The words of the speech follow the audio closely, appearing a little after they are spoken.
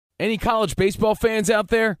Any college baseball fans out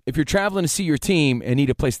there? If you're traveling to see your team and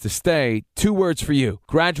need a place to stay, 2 words for you: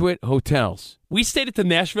 Graduate Hotels. We stayed at the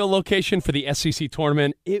Nashville location for the SEC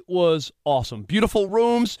tournament. It was awesome. Beautiful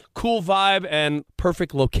rooms, cool vibe, and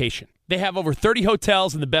perfect location. They have over 30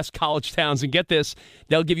 hotels in the best college towns, and get this,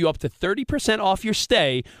 they'll give you up to 30% off your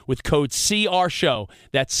stay with code CRSHOW.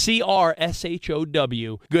 That's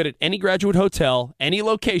CRSHOW. Good at any Graduate Hotel, any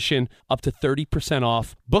location, up to 30%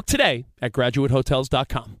 off. Book today at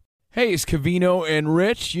graduatehotels.com. Hey, it's Covino and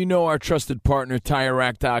Rich. You know our trusted partner,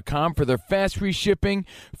 TireRack.com, for their fast free shipping,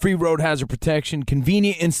 free road hazard protection,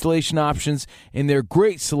 convenient installation options, and their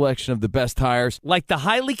great selection of the best tires. Like the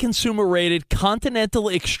highly consumer-rated Continental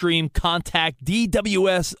Extreme Contact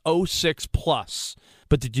DWS 06 Plus.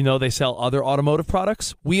 But did you know they sell other automotive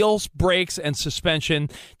products? Wheels, brakes, and suspension,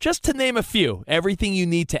 just to name a few. Everything you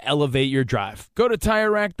need to elevate your drive. Go to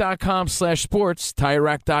TireRack.com/sports.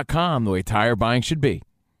 TireRack.com, the way tire buying should be.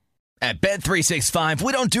 At Bet365,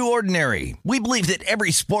 we don't do ordinary. We believe that every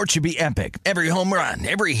sport should be epic. Every home run,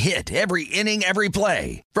 every hit, every inning, every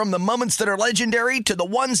play. From the moments that are legendary to the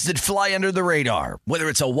ones that fly under the radar. Whether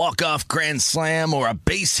it's a walk-off grand slam or a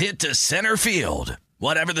base hit to center field.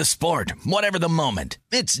 Whatever the sport, whatever the moment.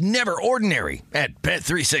 It's never ordinary at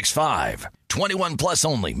Bet365. 21 plus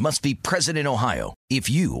only. Must be present in Ohio. If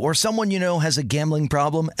you or someone you know has a gambling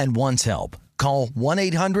problem and wants help, call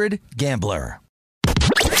 1-800-GAMBLER.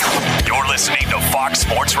 You're listening to Fox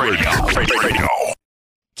Sports Radio.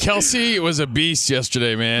 Kelsey was a beast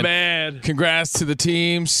yesterday, man. Man. Congrats to the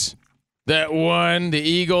teams that won, the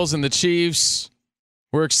Eagles and the Chiefs.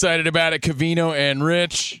 We're excited about it, Covino and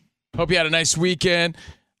Rich. Hope you had a nice weekend.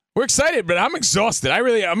 We're excited, but I'm exhausted.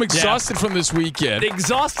 I'm exhausted from this weekend.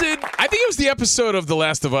 Exhausted? I think it was the episode of The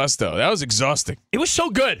Last of Us, though. That was exhausting. It was so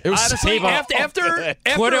good. It was honestly, so after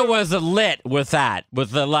Twitter was lit with that,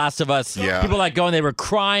 with The Last of Us. Yeah. People going, they were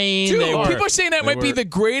crying. Dude, people are saying that might be the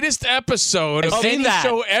greatest episode of I've seen any that.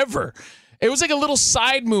 show ever. It was like a little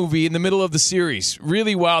side movie in the middle of the series.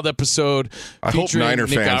 Really wild episode. I hope featuring Niner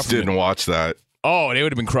Nick fans Offerman. didn't watch that. Oh, they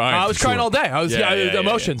would have been crying. I was for crying sure. all day. I was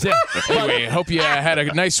emotions. Yeah. Anyway, hope you had a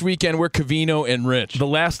nice weekend. We're Covino and Rich. The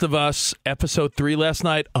Last of Us, episode 3 last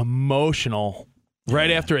night, emotional. Right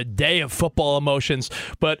after a day of football emotions.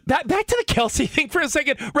 But back to the Kelsey thing for a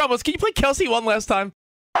second. Ramos, can you play Kelsey one last time?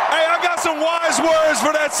 Hey, I got some wise words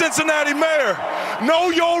for that Cincinnati mayor. Know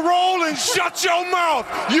your role and shut your mouth,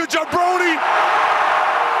 you jabroni.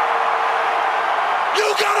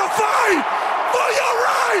 You gotta fight for your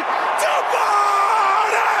right to party!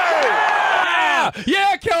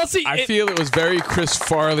 Yeah, Kelsey. I feel it was very Chris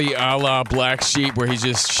Farley a la Black Sheep, where he's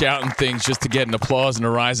just shouting things just to get an applause and a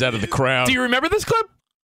rise out of the crowd. Do you remember this clip?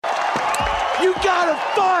 You gotta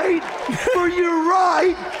fight for your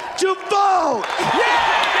right to vote!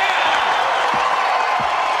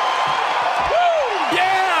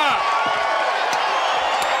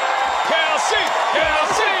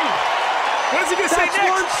 What is he going to say That's next?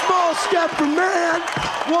 one small step for man,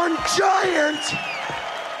 one giant.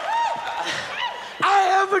 I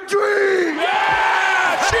have a dream.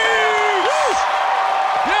 Chiefs!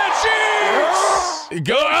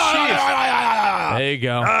 Go Chiefs! There you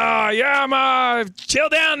go. Yeah, chill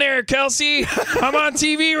down there, Kelsey. I'm on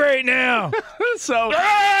TV right now. So,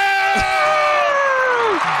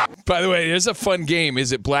 by the way, there's a fun game.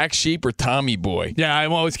 Is it Black Sheep or Tommy Boy? yeah,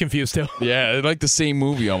 I'm always confused too. Yeah, they're like the same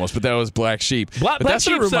movie almost, but that was Black Sheep. Black That's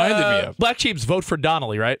what it Sheep's, reminded me of. Black Sheep's vote for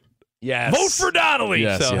Donnelly, right? Yes. Vote for Donnelly.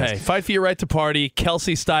 Yes, so, yes. hey, fight for your right to party.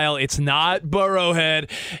 Kelsey style. It's not Burrowhead.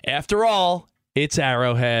 After all, it's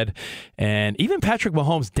Arrowhead. And even Patrick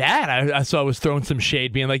Mahomes' dad, I saw, was throwing some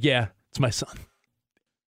shade, being like, yeah, it's my son.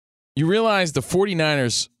 You realize the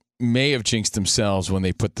 49ers may have jinxed themselves when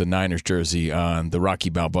they put the Niners jersey on the Rocky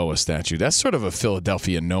Balboa statue. That's sort of a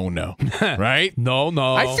Philadelphia no-no, right? No.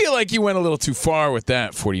 I feel like you went a little too far with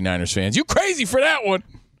that, 49ers fans. You crazy for that one.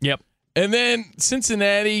 Yep. And then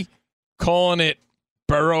Cincinnati calling it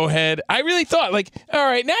Burrowhead. I really thought, like, all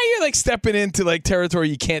right, now you're like stepping into like territory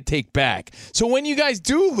you can't take back. So when you guys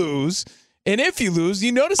do lose, and if you lose,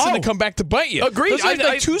 you notice them to come back to bite you. Agreed. Those are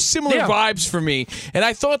like two similar vibes for me. And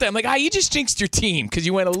I thought that. I'm like, you just jinxed your team because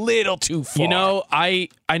you went a little too far. You know, I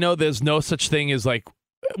know there's no such thing as like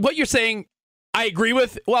what you're saying. I agree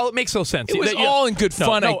with. Well, it makes no sense. It was all in good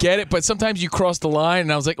fun. I get it, but sometimes you cross the line,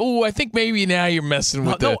 and I was like, "Oh, I think maybe now you're messing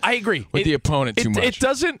with I agree with the opponent too much."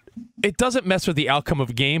 It doesn't mess with the outcome of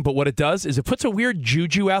a game, but what it does is it puts a weird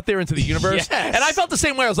juju out there into the universe. Yes. And I felt the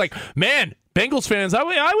same way. I was like, man, Bengals fans, I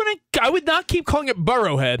would not keep calling it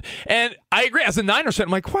Burrowhead. And I agree. As a Niners fan,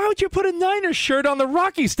 I'm like, why would you put a Niners shirt on the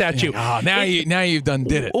Rocky statue? Now you've done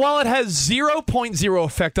did it. While it has 0.0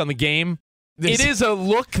 effect on the game, it is a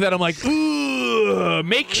look that I'm like, ooh,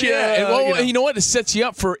 makes you. Yeah, well, you know what? It sets you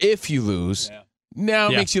up for if you lose. Yeah. Now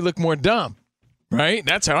it makes you look more dumb, right?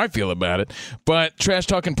 That's how I feel about it. But trash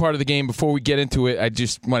talking part of the game. Before we get into it, I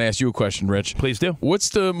just want to ask you a question, Rich. Please do. What's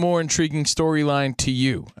the more intriguing storyline to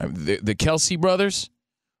you, the Kelsey brothers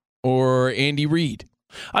or Andy Reid?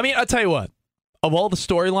 I mean, I'll tell you what. Of all the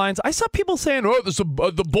storylines, I saw people saying, "Oh, this is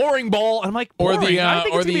the boring ball," and I'm like, boring. I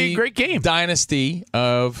think it's gonna be a great game. Dynasty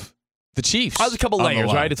of the Chiefs. There's a couple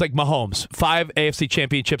layers, right? It's like Mahomes, 5 AFC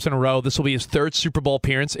championships in a row. This will be his 3rd Super Bowl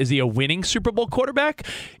appearance. Is he a winning Super Bowl quarterback?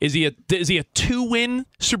 Is he a 2-win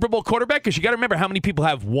Super Bowl quarterback? Because you got to remember how many people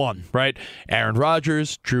have 1, right? Aaron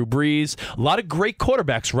Rodgers, Drew Brees, a lot of great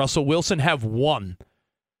quarterbacks. Russell Wilson have 1.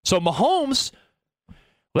 So Mahomes,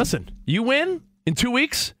 listen, you win in 2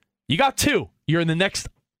 weeks, you got 2. You're on the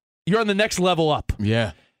next level up.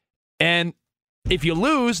 Yeah. And if you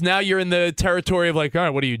lose, now you're in the territory of like, all right,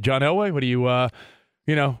 what are you, John Elway? What are you,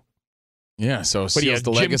 Yeah, so what are you, seals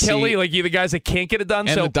the Jim legacy. Kelly? Like, you're the guys that can't get it done.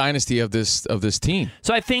 And so the dynasty of this team.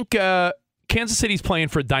 So I think Kansas City's playing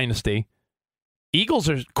for a dynasty. Eagles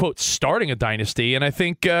are, quote, starting a dynasty. And I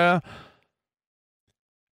think the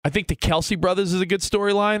Kelsey brothers is a good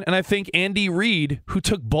storyline. And I think Andy Reid, who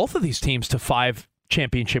took both of these teams to 5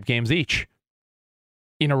 championship games each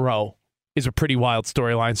in a row, is a pretty wild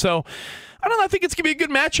storyline. So, I don't know. I think it's going to be a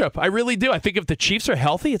good matchup. I really do. I think if the Chiefs are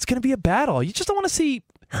healthy, it's going to be a battle. You just don't want to see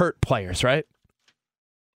hurt players, right?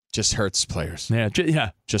 Just hurts players.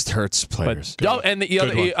 Yeah. Just hurts players. But, and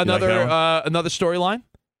another storyline,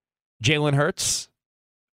 Jalen Hurts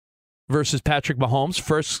versus Patrick Mahomes.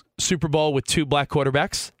 First Super Bowl with 2 black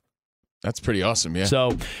quarterbacks. That's pretty awesome, yeah.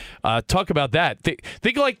 So, talk about that.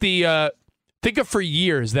 Think of for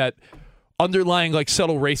years that underlying like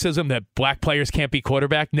subtle racism that black players can't be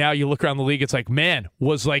quarterback. Now you look around the league, it's like, man,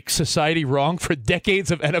 was like society wrong for decades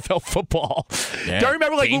of NFL football? Yeah, Do I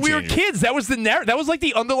remember like when we were changer. kids, that was the narrative. That was like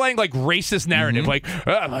the underlying like racist narrative. Like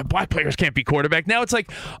black players can't be quarterback. Now it's like,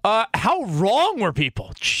 how wrong were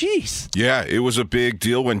people? Jeez. Yeah, it was a big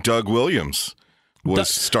deal when Doug Williams was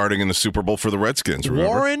starting in the Super Bowl for the Redskins. Remember?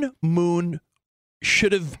 Warren Moon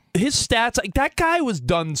should have his stats. Like that guy was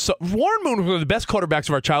done. So Warren Moon was one of the best quarterbacks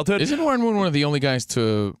of our childhood. Isn't Warren Moon one of the only guys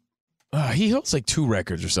to? He holds like 2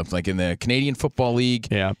 records or something, like in the Canadian Football League.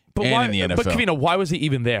 Yeah, but and why, in the NFL. But Kavino, why was he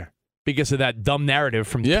even there? Because of that dumb narrative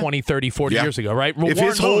from 20, 30, 40 years ago, right? If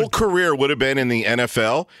his whole career would have been in the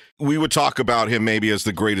NFL, we would talk about him maybe as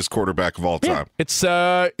the greatest quarterback of all time. It's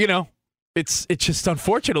it's just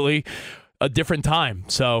unfortunately a different time.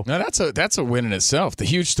 So now that's a win in itself. The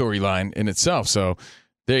huge storyline in itself. So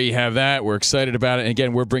there you have that. We're excited about it. And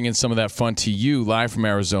again, we're bringing some of that fun to you live from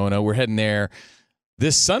Arizona. We're heading there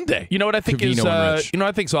this Sunday. You know what I think Covino and Rich. you know what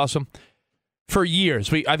I think's awesome? For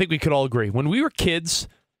years, I think we could all agree. When we were kids,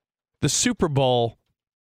 the Super Bowl,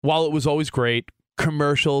 while it was always great,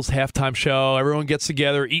 commercials, halftime show, everyone gets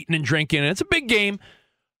together, eating and drinking, and it's a big game.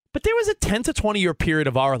 But there was a 10 to 20 year period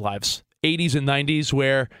of our lives, 80s and 90s,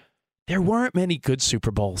 where there weren't many good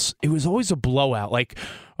Super Bowls. It was always a blowout, like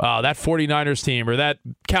that 49ers team or that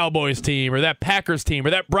Cowboys team or that Packers team or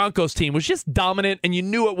that Broncos team was just dominant, and you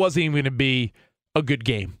knew it wasn't even going to be a good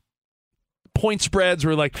game. Point spreads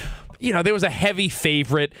were like, there was a heavy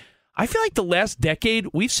favorite. I feel like the last decade,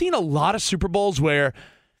 we've seen a lot of Super Bowls where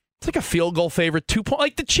it's like a field goal favorite, 2 point,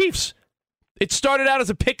 like the Chiefs. It started out as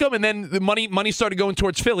a pick'em, and then the money started going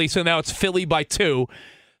towards Philly, so now it's Philly by 2.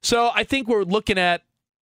 So I think we're looking at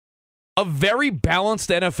a very balanced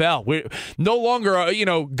NFL. We're no longer,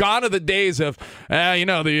 gone are the days of,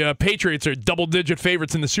 the Patriots are double-digit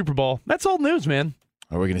favorites in the Super Bowl. That's old news, man.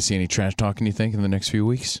 Are we going to see any trash talking, you think, in the next few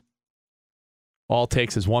weeks? All it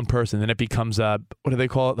takes is one person, then it becomes, what do they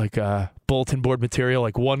call it, like bulletin board material,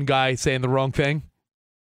 like one guy saying the wrong thing.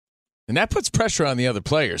 And that puts pressure on the other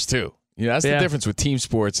players, too. That's the difference with team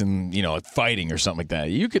sports and, fighting or something like that.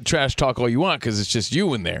 You could trash talk all you want because it's just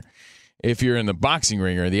you in there. If you're in the boxing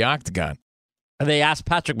ring or the octagon. They asked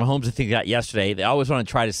Patrick Mahomes, I think, that yesterday. They always want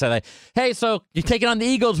to try to say, like, hey, so you're taking on the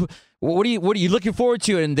Eagles. What are you looking forward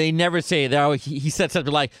to? And they never say. He said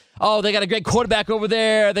something like, oh, they got a great quarterback over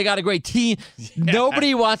there. They got a great team. Yeah.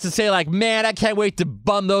 Nobody wants to say, like, man, I can't wait to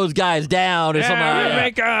bum those guys down or something.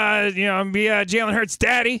 Make be Jalen Hurts'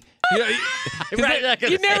 daddy.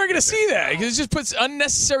 You're never going to see that because it just puts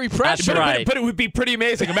unnecessary pressure. That's right. But it would be pretty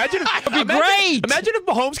amazing. Imagine great. Imagine if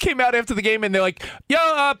Mahomes came out after the game and they're like,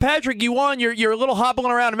 yo, Patrick, you won. You're a little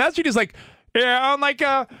hobbling around. Imagine he's like, yeah,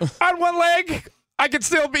 on one leg. I could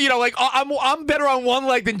still be, I'm better on one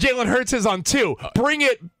leg than Jalen Hurts is on 2. Bring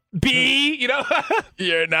it B, you know?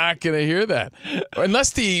 You're not going to hear that.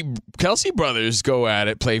 Unless the Kelsey brothers go at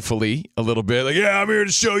it playfully a little bit. Like, yeah, I'm here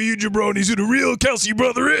to show you jabronis who the real Kelsey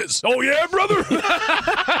brother is. Oh, yeah, brother?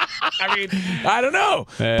 I mean, I don't know.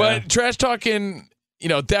 Yeah. But trash talking,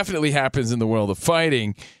 definitely happens in the world of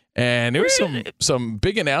fighting. And there was some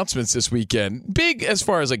big announcements this weekend. Big as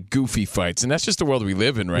far as like goofy fights. And that's just the world we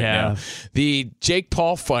live in right now. The Jake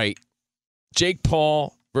Paul fight, Jake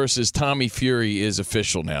Paul versus Tommy Fury, is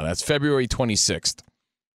official now. That's February 26th.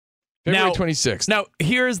 February 26th. Now,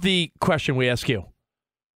 here's the question we ask you.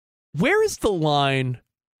 Where is the line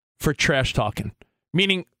for trash talking?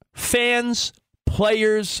 Meaning fans,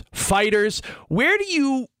 players, fighters. Where do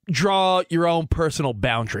you draw your own personal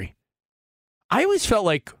boundary? I always felt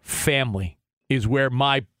like family is where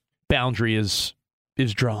my boundary is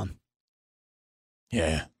drawn.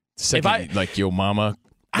 Yeah. Second, like your mama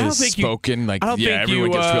is spoken,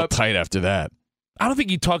 everyone gets real tight after that. I don't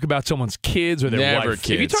think you talk about someone's kids or their wife.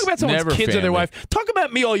 Kids. If you talk about someone's kids or their wife, talk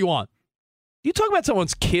about me all you want. You talk about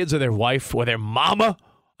someone's kids or their wife or their mama,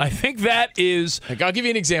 I think that is... Like, I'll give you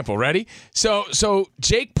an example. Ready? So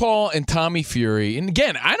Jake Paul and Tommy Fury, and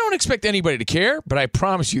again, I don't expect anybody to care, but I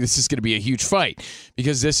promise you this is going to be a huge fight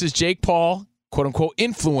because this is Jake Paul, quote-unquote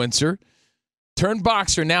influencer, turned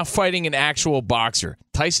boxer, now fighting an actual boxer,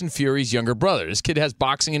 Tyson Fury's younger brother. This kid has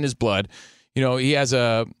boxing in his blood. He has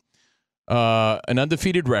an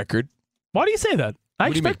undefeated record. Why do you say that? I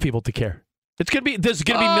expect people to care. There's gonna be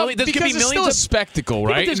millions. There's gonna be millions. It's still a spectacle,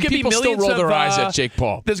 right? There's gonna be people millions still roll their eyes of, at Jake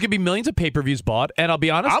Paul. There's gonna be millions of pay-per-views bought, and I'll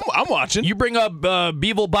be honest, I'm watching. You bring up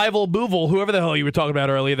Beeble, Bible, Boovel, whoever the hell you were talking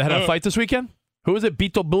about earlier that had a fight this weekend. Who was it?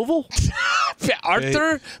 Beetle Boovel?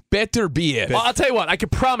 Arthur better be it. Well, I'll tell you what. I can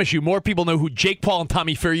promise you, more people know who Jake Paul and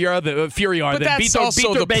Tommy Fury are than But that's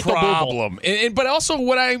also the problem. But also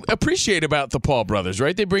what I appreciate about the Paul brothers,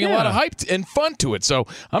 right? They bring a lot of hype and fun to it. So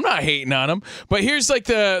I'm not hating on them. But here's like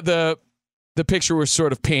the picture we're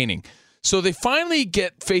sort of painting. So they finally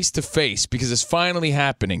get face to face because it's finally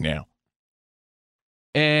happening now.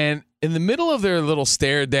 And in the middle of their little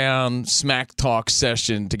stare down smack talk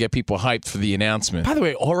session to get people hyped for the announcement. By the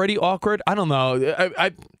way, already awkward. I don't know.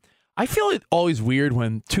 I feel it always weird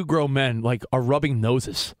when two grown men are rubbing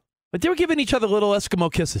noses. Like they were giving each other little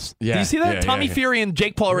Eskimo kisses. Yeah, do you see that? Yeah, Tommy Fury and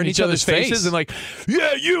Jake Paul are in each other's faces and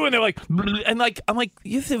yeah, you, and they're like, and I'm like,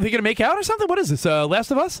 you think they're gonna make out or something? What is this?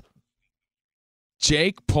 Last of Us?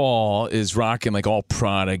 Jake Paul is rocking like all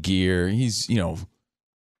Prada gear. He's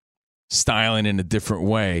styling in a different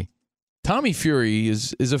way. Tommy Fury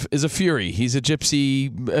is a fury. He's a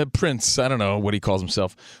gypsy prince. I don't know what he calls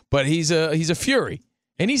himself, but he's a fury,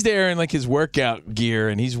 and he's there in like his workout gear,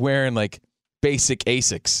 and he's wearing like basic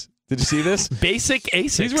Asics. Did you see this? Basic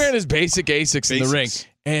Asics. He's wearing his basic Asics in the ring,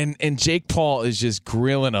 and Jake Paul is just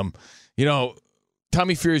grilling him.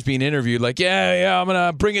 Tommy Fury's being interviewed like, yeah, I'm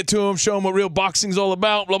gonna bring it to him, show him what real boxing's all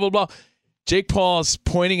about. Blah blah blah. Jake Paul's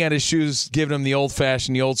pointing at his shoes, giving him the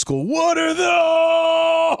old-fashioned, the old school, what are those?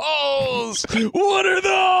 What are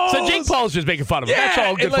those? So Jake Paul's just making fun of him. That's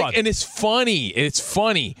all good fun. And it's funny. It's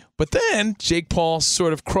funny. But then Jake Paul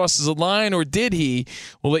sort of crosses a line, or did he?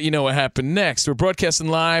 We'll let you know what happened next. We're broadcasting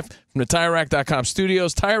live from the TireRack.com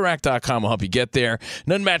studios. TireRack.com will help you get there.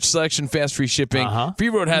 An unmatched selection, fast free shipping, free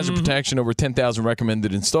road hazard protection, over 10,000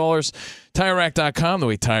 recommended installers. TireRack.com, the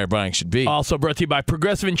way tire buying should be. Also brought to you by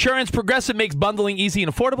Progressive Insurance. Progressive makes bundling easy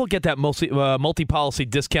and affordable. Get that multi-policy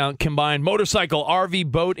discount. Combine motorcycle,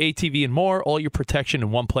 RV, boat, ATV, and more. All your protection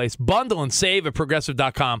in one place. Bundle and save at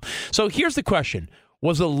Progressive.com. So here's the question.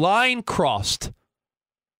 Was a line crossed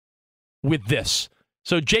with this?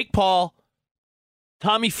 So Jake Paul,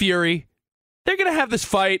 Tommy Fury, they're going to have this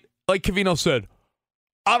fight. Like Covino said,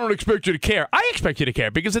 I don't expect you to care. I expect you to care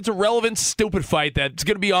because it's a relevant, stupid fight that's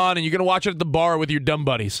going to be on and you're going to watch it at the bar with your dumb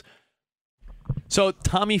buddies. So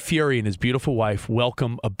Tommy Fury and his beautiful wife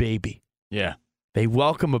welcome a baby. Yeah. They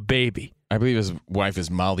welcome a baby. I believe his wife is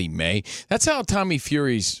Molly May. That's how Tommy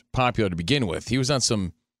Fury's popular to begin with. He was on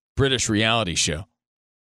some British reality show.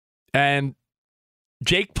 And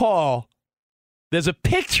Jake Paul, there's a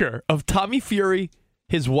picture of Tommy Fury,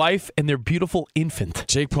 his wife, and their beautiful infant.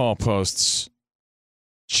 Jake Paul posts,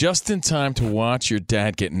 just in time to watch your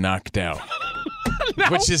dad get knocked out. No.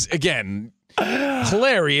 Which is, again,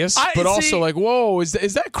 hilarious, but also like, whoa, is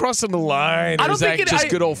that crossing the line? Or is that just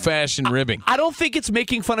good old-fashioned ribbing? I don't think it's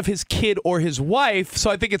making fun of his kid or his wife, so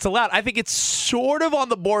I think it's allowed. I think it's sort of on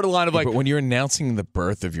the borderline of like... But when you're announcing the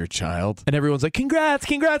birth of your child... And everyone's like, congrats,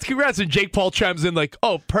 congrats, congrats. And Jake Paul chimes in like,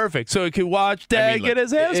 oh, perfect. So he can watch dad get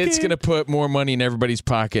his ass kicked. It's going to put more money in everybody's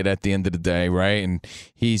pocket at the end of the day, right? And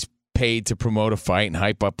he's paid to promote a fight and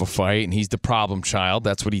hype up a fight, and he's the problem child.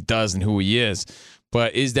 That's what he does and who he is.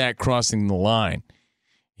 But is that crossing the line?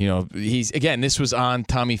 You know, this was on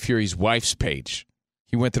Tommy Fury's wife's page.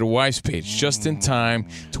 He went to the wife's page just in time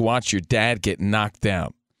to watch your dad get knocked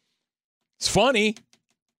out. It's funny,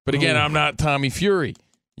 but again, I'm not Tommy Fury.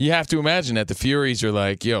 You have to imagine that the Furies are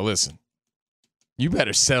like, yo, listen, you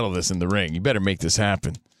better settle this in the ring. You better make this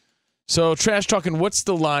happen. So, Trash Talking, what's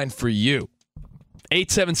the line for you?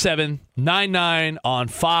 877-99 on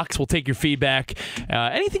Fox. We'll take your feedback.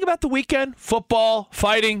 Anything about the weekend? Football,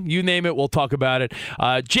 fighting, you name it, we'll talk about it.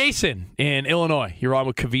 Jason in Illinois, you're on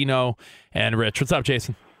with Covino and Rich. What's up,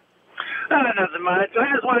 Jason? Nothing much.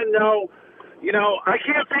 I just want to know, I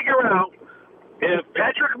can't figure out if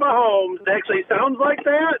Patrick Mahomes actually sounds like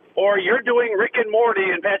that, or you're doing Rick and Morty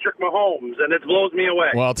and Patrick Mahomes, and it blows me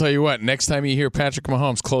away. Well, I'll tell you what. Next time you hear Patrick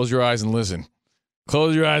Mahomes, close your eyes and listen.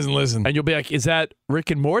 Close your eyes and listen. And you'll be like, is that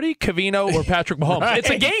Rick and Morty, Covino, or Patrick Mahomes? Right. It's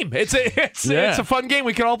a game. It's a fun game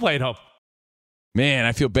we can all play at home. Man,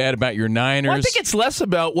 I feel bad about your Niners. Well, I think it's less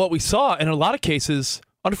about what we saw. In a lot of cases,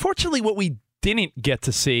 unfortunately, what we didn't get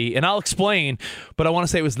to see, and I'll explain, but I want to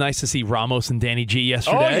say it was nice to see Ramos and Danny G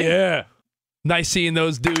yesterday. Oh, yeah. Nice seeing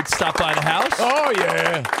those dudes stop by the house. Oh,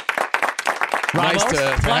 yeah. Nice to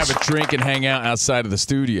have a drink and hang out outside of the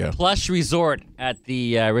studio. Plush Resort at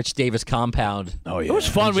the Rich Davis compound. Oh, yeah. It was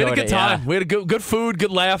fun. We had a good time. Yeah. We had good food,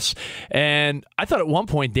 good laughs. And I thought at one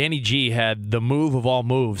point Danny G had the move of all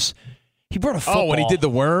moves. He brought a football. Oh, when he did the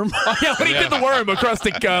worm? Oh, yeah, when he did the worm across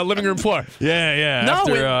the living room floor.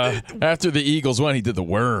 Yeah. After the Eagles won, he did the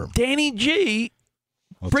worm. Danny G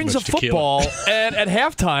brings a football, and at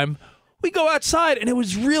halftime, we go outside, and it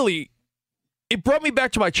brought me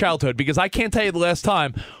back to my childhood because I can't tell you the last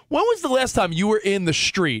time. When was the last time you were in the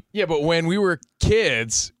street? Yeah, but when we were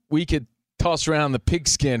kids, we could toss around the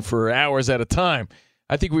pigskin for hours at a time.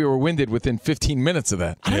 I think we were winded within 15 minutes of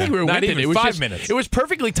that. I don't think we were winded. It was 5 minutes. It was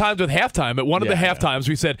perfectly timed with halftime. At one of the halftimes,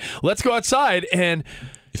 we said, let's go outside. And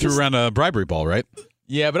you threw around a bribery ball, right?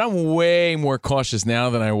 Yeah, but I'm way more cautious now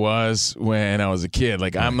than I was when I was a kid.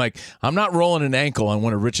 I'm not rolling an ankle on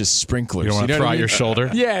one of Rich's sprinklers. You don't want to fry your shoulder?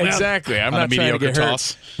 Yeah, exactly. I'm not trying to get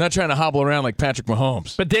toss. hurt. Not trying to hobble around like Patrick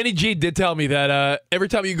Mahomes. But Danny G did tell me that every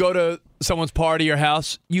time you go to someone's party or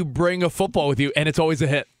house, you bring a football with you, and it's always a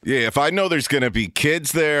hit. Yeah, if I know there's going to be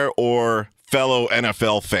kids there or fellow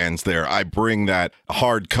NFL fans there, I bring that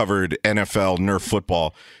hard-covered NFL Nerf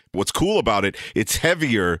football. What's cool about it, it's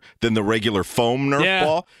heavier than the regular foam Nerf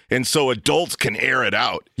ball, and so adults can air it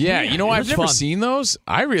out. Yeah, you know, I've never seen those.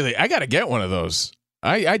 I got to get one of those.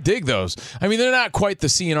 I dig those. I mean, they're not quite the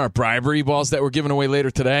CNR bribery balls that were given away later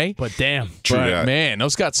today. But damn. But man,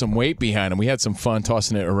 those got some weight behind them. We had some fun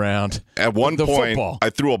tossing it around. At one point, football. I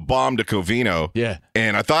threw a bomb to Covino. Yeah.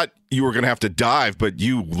 And I thought you were going to have to dive, but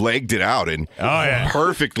you legged it out and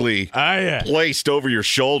perfectly placed over your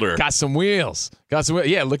shoulder. Got some wheels.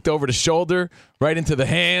 Yeah, looked over the shoulder, right into the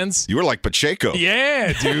hands. You were like Pacheco.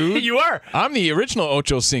 Yeah, dude. You are. I'm the original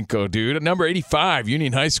Ocho Cinco, dude. At number 85,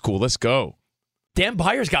 Union High School. Let's go. Dan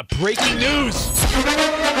Byers got breaking news.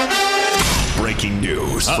 Breaking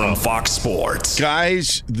news from Fox Sports.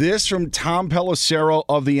 Guys, this from Tom Pelissero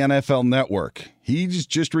of the NFL Network. He's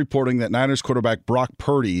just reporting that Niners quarterback Brock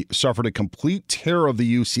Purdy suffered a complete tear of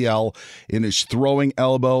the UCL in his throwing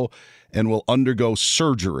elbow and will undergo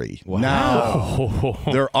surgery. Wow.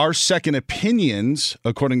 Now, there are second opinions,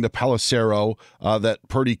 according to Pelissero, that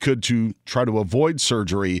Purdy could try to avoid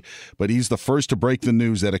surgery, but he's the first to break the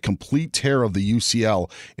news that a complete tear of the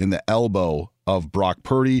UCL in the elbow of Brock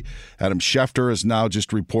Purdy. Adam Schefter has now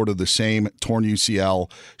just reported the same torn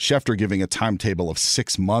UCL. Schefter giving a timetable of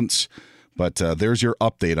 6 months. But there's your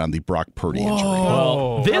update on the Brock Purdy injury.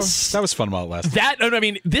 Well, that was fun while it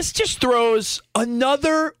lasted. This just throws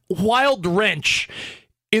another wild wrench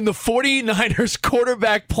in the 49ers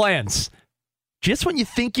quarterback plans. Just when you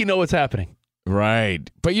think you know what's happening. Right.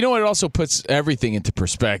 But you know what? It also puts everything into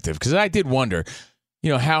perspective. Because I did wonder,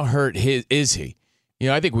 how hurt is he?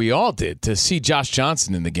 I think we all did. To see Josh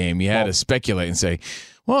Johnson in the game, you had to speculate and say,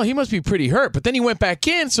 well, he must be pretty hurt. But then he went back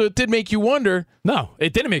in, so it did make you wonder. No,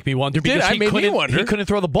 it didn't make me wonder because he couldn't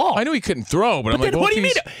throw the ball. I knew he couldn't throw, but I'm like, what do you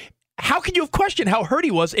mean? How could you have questioned how hurt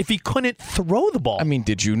he was if he couldn't throw the ball? I mean,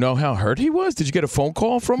 did you know how hurt he was? Did you get a phone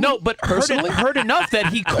call from him? No, but hurt enough that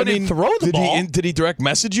he couldn't throw the ball. Did he direct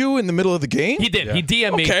message you in the middle of the game? He did. Yeah. He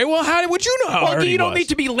DM'd me. Okay, well, how would you know how hurt he was? Well, you don't need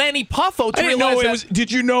to be Lanny Poffo to realize that.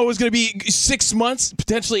 Did you know it was going to be 6 months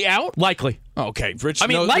potentially out? Likely. Okay, Rich. I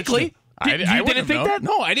mean, likely. You didn't think that?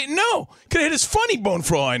 No, I didn't know. Could have hit his funny bone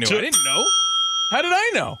for all I knew. I didn't know. How did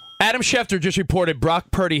I know? Adam Schefter just reported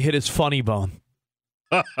Brock Purdy hit his funny bone.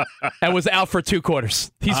 and was out for 2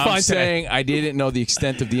 quarters. He's I'm fine saying today. I didn't know the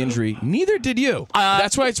extent of the injury. Neither did you.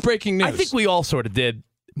 That's why it's breaking news. I think we all sort of did.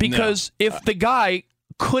 Because if the guy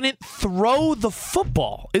couldn't throw the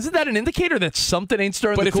football, isn't that an indicator that something ain't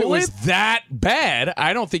stirring But the if it Kool-Aid? was that bad,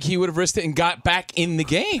 I don't think he would have risked it and got back in the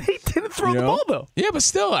game. He didn't throw the ball, though. Yeah, but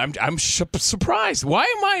still, I'm surprised. Why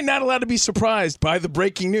am I not allowed to be surprised by the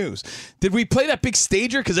breaking news? Did we play that big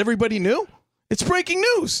stager because everybody knew? It's breaking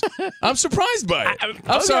news. I'm surprised by it.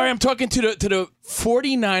 I'm sorry. I'm talking to the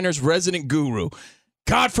 49ers resident guru.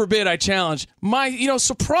 God forbid I challenge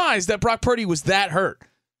surprised that Brock Purdy was that hurt.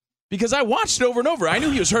 Because I watched it over and over. I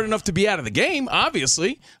knew he was hurt enough to be out of the game,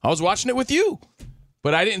 obviously. I was watching it with you.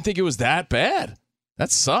 But I didn't think it was that bad. That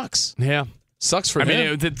sucks. Yeah. Sucks for him. I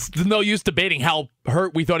mean, it's no use debating how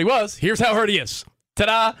hurt we thought he was. Here's how hurt he is.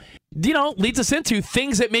 Ta-da. Leads us into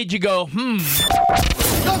things that made you go,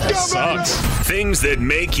 Sucks. Things that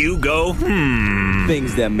make you go,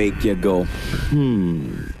 Things that make you go,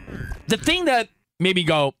 The thing that made me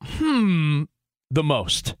go, the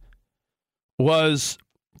most was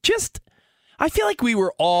I feel like we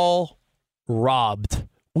were all robbed.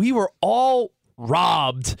 We were all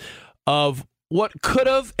robbed of what could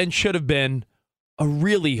have and should have been a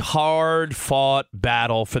really hard-fought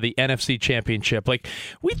battle for the NFC Championship. Like,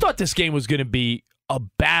 we thought this game was going to be a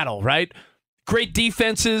battle, right? Great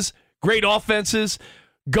defenses, great offenses,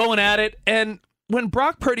 going at it. And when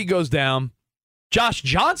Brock Purdy goes down, Josh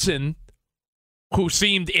Johnson, who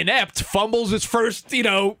seemed inept, fumbles his first,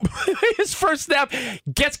 his first snap,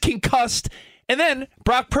 gets concussed, and then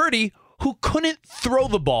Brock Purdy, who couldn't throw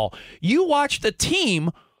the ball. You watched a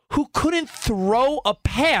team who couldn't throw a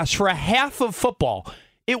pass for a half of football.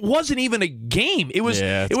 It wasn't even a game. It was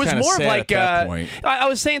more of like I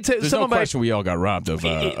was saying to There's some no of my question we all got robbed of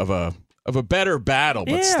a better battle,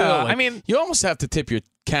 but Yeah, still, I mean, you almost have to tip your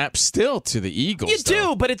cap still to the Eagles. You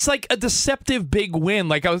do, but it's like a deceptive big win.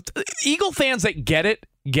 Like Eagle fans that get it,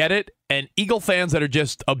 and Eagle fans that are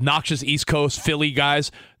just obnoxious East Coast Philly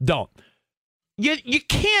guys don't. You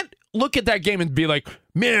can't look at that game and be like,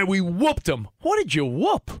 man, we whooped them. What did you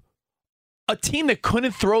whoop? A team that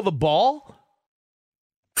couldn't throw the ball?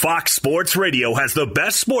 Fox Sports Radio has the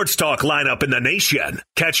best sports talk lineup in the nation.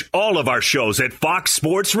 Catch all of our shows at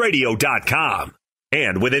foxsportsradio.com.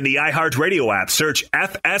 And within the iHeartRadio app, search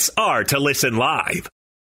FSR to listen live.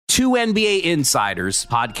 2 NBA insiders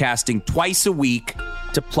podcasting twice a week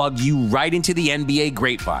to plug you right into the NBA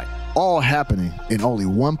grapevine. All happening in only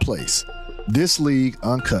one place. This League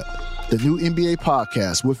Uncut, the new NBA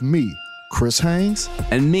podcast with me, Chris Haynes,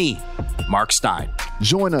 and me, Mark Stein.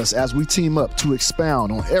 Join us as we team up to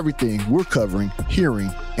expound on everything we're covering, hearing,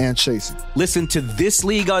 and chasing. Listen to This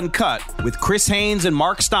League Uncut with Chris Haynes and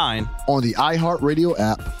Mark Stein on the iHeartRadio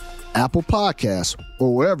app, Apple Podcasts,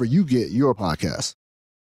 or wherever you get your podcasts.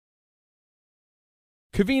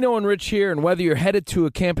 Covino and Rich here, and whether you're headed to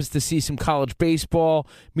a campus to see some college baseball,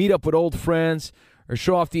 meet up with old friends, or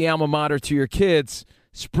show off the alma mater to your kids,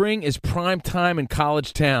 spring is prime time in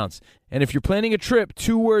college towns. And if you're planning a trip,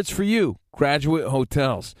 2 words for you: Graduate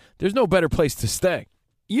Hotels. There's no better place to stay.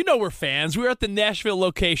 You know we're fans. We were at the Nashville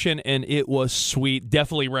location, and it was sweet.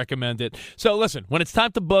 Definitely recommend it. So listen, when it's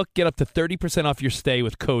time to book, get up to 30% off your stay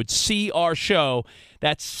with code CRSHOW.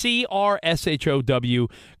 That's CRSHOW.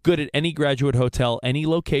 Good at any Graduate Hotel, any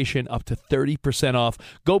location, up to 30% off.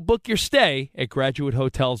 Go book your stay at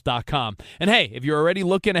graduatehotels.com. And hey, if you're already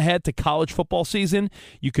looking ahead to college football season,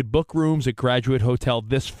 you could book rooms at Graduate Hotel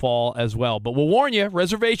this fall as well. But we'll warn you,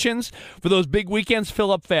 reservations for those big weekends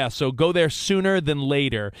fill up fast, so go there sooner than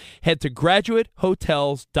later. Head to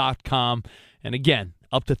graduatehotels.com. And again,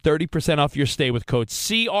 up to 30% off your stay with code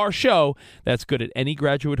CRSHOW. That's good at any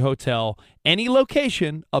Graduate Hotel, any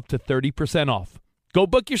location, up to 30% off. Go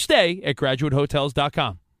book your stay at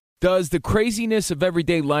graduatehotels.com. Does the craziness of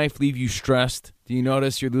everyday life leave you stressed? Do you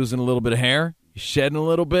notice you're losing a little bit of hair? You're shedding a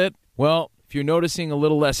little bit? Well, if you're noticing a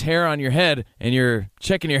little less hair on your head and you're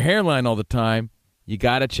checking your hairline all the time, you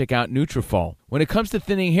got to check out Nutrafol. When it comes to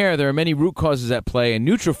thinning hair, there are many root causes at play, and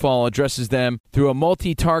Nutrafol addresses them through a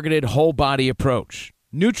multi-targeted whole-body approach.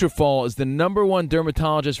 Nutrafol is the #1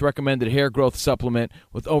 dermatologist-recommended hair growth supplement,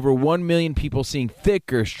 with over 1 million people seeing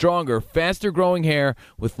thicker, stronger, faster-growing hair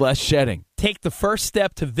with less shedding. Take the first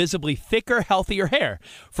step to visibly thicker, healthier hair.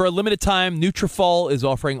 For a limited time, Nutrafol is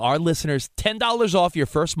offering our listeners $10 off your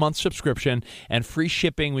first month subscription and free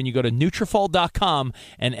shipping when you go to Nutrafol.com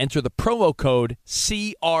and enter the promo code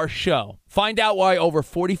CRSHOW. Find out why over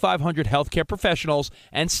 4,500 healthcare professionals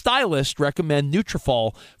and stylists recommend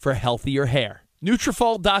Nutrafol for healthier hair.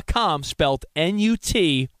 Nutrafol.com, spelled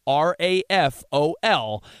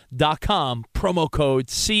Nutrafol.com, promo code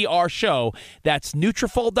CRSHOW. That's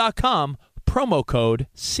Nutrafol.com, promo code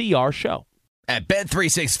CRSHOW. At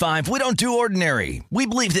Bet365, we don't do ordinary. We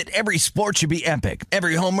believe that every sport should be epic.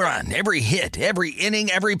 Every home run, every hit, every inning,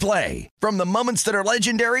 every play. From the moments that are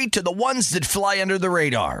legendary to the ones that fly under the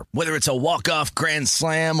radar. Whether it's a walk-off grand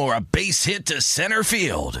slam or a base hit to center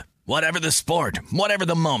field. Whatever the sport, whatever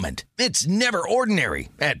the moment. It's never ordinary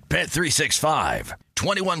at Bet365.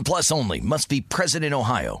 21 plus only. Must be present in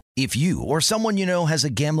Ohio. If you or someone you know has a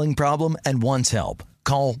gambling problem and wants help,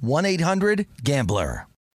 call 1-800-GAMBLER.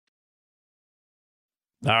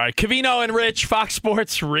 All right, Covino and Rich, Fox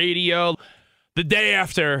Sports Radio, the day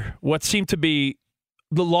after what seemed to be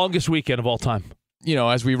the longest weekend of all time. You know,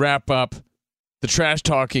 as we wrap up the trash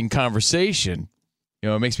talking conversation, you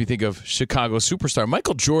know, it makes me think of Chicago superstar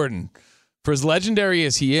Michael Jordan. For as legendary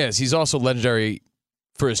as he is, he's also legendary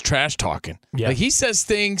for his trash talking. Yeah. Like, he says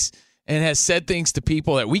things and has said things to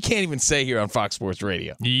people that we can't even say here on Fox Sports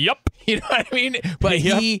Radio. Yep. You know what I mean? But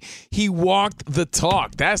he walked the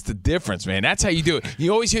talk. That's the difference, man. That's how you do it.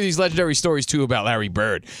 You always hear these legendary stories, too, about Larry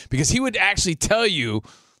Bird, because he would actually tell you,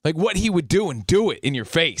 like, what he would do and do it in your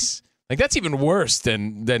face. Like, that's even worse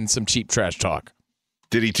than some cheap trash talk.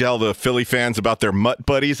 Did he tell the Philly fans about their mutt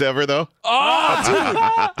buddies ever, though? Oh, dude,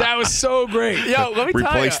 that was so great. Yo, let me tell you.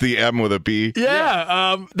 Replace the M with a B.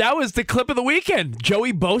 Yeah, that was the clip of the weekend.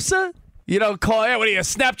 Joey Bosa, you know, what are you,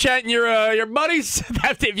 Snapchatting your buddies?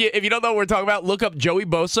 If you don't know what we're talking about, look up Joey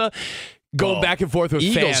Bosa going back and forth with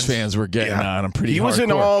Eagles fans were getting on him pretty hardcore. He was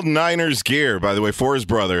in all Niners gear, by the way, for his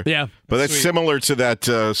brother. Yeah. But that's similar to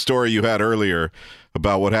that story you had earlier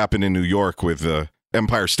about what happened in New York with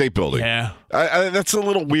Empire State Building. Yeah. That's a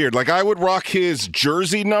little weird. Like, I would rock his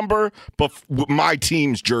jersey number, but my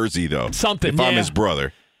team's jersey, though. Something, if I'm his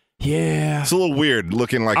brother. Yeah. It's a little weird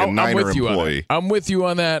looking like a Niner employee. I'm with you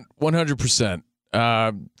on that 100%.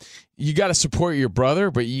 You got to support your brother,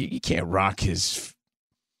 but you can't rock his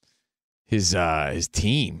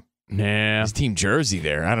team. Nah. His team jersey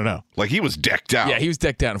there. I don't know. Like, he was decked out. Yeah, he was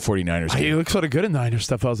decked out in 49ers. He looked sort of good in Niner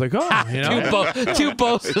stuff. I was like, oh, you know. two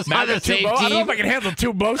Boses on the same team. I don't know if I can handle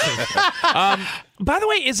two Boses. By the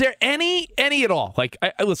way, is there any at all? Like,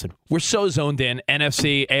 listen, we're so zoned in.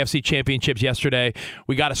 NFC, AFC championships yesterday.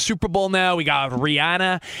 We got a Super Bowl now. We got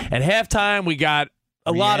Rihanna at halftime. We got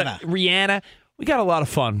a lot of Rihanna. We got a lot of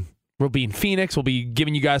fun. We'll be in Phoenix. We'll be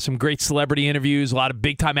giving you guys some great celebrity interviews. A lot of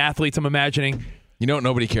big-time athletes, I'm imagining. You know what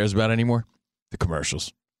nobody cares about anymore? The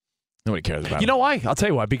commercials. Nobody cares about You know why? I'll tell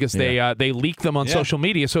you why. Because they leak them on social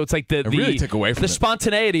media. So it's like the really took away from the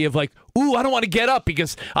spontaneity of like, ooh, I don't want to get up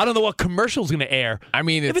because I don't know what commercial's going to air. I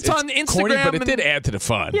mean, if it's on Instagram, corny, but it did add to the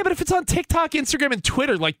fun. Yeah, but if it's on TikTok, Instagram, and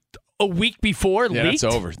Twitter, like a week before, leaked, that's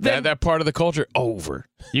over. Then That part of the culture, over.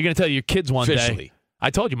 You're going to tell your kids one Officially. day.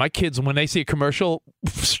 I told you, my kids, when they see a commercial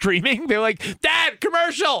streaming, they're like, Dad,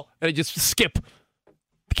 commercial! And they just skip.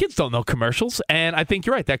 The kids don't know commercials, and I think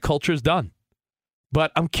you're right. That culture is done.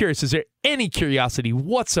 But I'm curious, is there any curiosity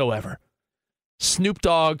whatsoever? Snoop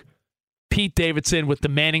Dogg, Pete Davidson with the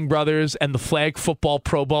Manning brothers and the Flag Football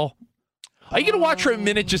Pro Bowl? Are you going to watch for a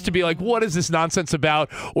minute just to be like, what is this nonsense about?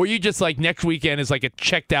 Or you just like next weekend is like a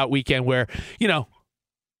checked out weekend where, you know,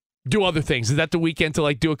 do other things? Is that the weekend to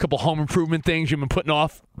like do a couple home improvement things you've been putting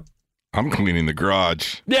off? I'm cleaning the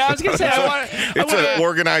garage. Yeah, I was going to say, it's an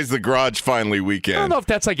organize the garage finally weekend. I don't know if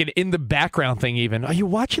that's like an in the background thing even. Are you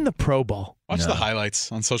watching the Pro Bowl? Watch the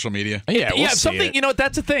highlights on social media. Yeah, we'll see something, it. you know,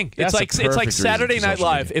 that's a thing. That's it's like Saturday Night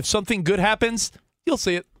Live. If something good happens, you'll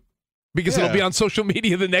see it. Because it'll be on social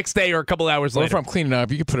media the next day or a couple hours later. If I'm cleaning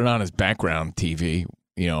up, you can put it on as background TV,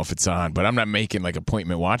 you know, if it's on. But I'm not making like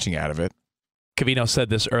appointment watching out of it. Covino said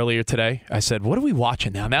this earlier today. I said, what are we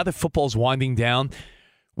watching now? Now that football's winding down,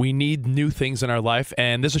 we need new things in our life.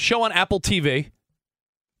 And there's a show on Apple TV.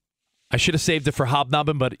 I should have saved it for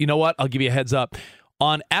Hobnobbing, but you know what? I'll give you a heads up.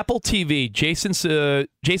 On Apple TV, Jason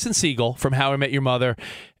Segel from How I Met Your Mother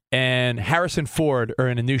and Harrison Ford are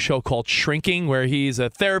in a new show called Shrinking, where he's a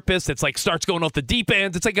therapist that's like starts going off the deep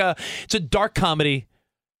end. It's a dark comedy,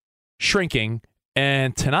 Shrinking.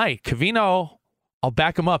 And tonight, Covino, I'll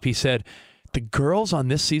back him up. He said, the girls on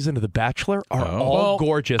this season of The Bachelor are all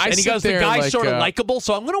gorgeous. And he goes, the guy's sort of likable,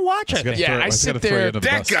 so I'm going to watch it. I sit there.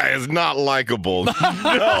 That guy is not likable.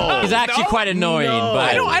 No. He's actually quite annoying. No.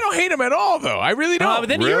 But I don't hate him at all, though. I really don't. But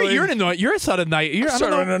then Really? you're a sort of night. You're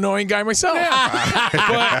sort of an annoying guy myself.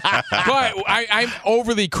 but I'm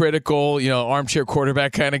overly critical, you know, armchair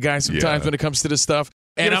quarterback kind of guy sometimes when it comes to this stuff.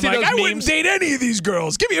 And I'm like, I wouldn't date any of these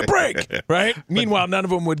girls. Give me a break, right? Meanwhile, none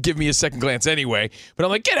of them would give me a second glance anyway. But I'm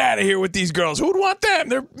like, get out of here with these girls. Who would want them?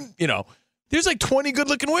 They're, you know, There's like 20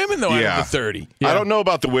 good-looking women, though, out of the 30. I don't know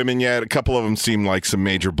about the women yet. A couple of them seem like some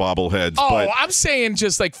major bobbleheads. Oh, but I'm saying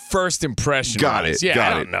just like first impression. Got it. Yeah,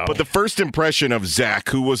 got I it. don't know. But the first impression of Zach,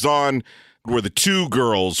 who was on where the two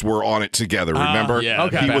girls were on it together, remember? Yeah,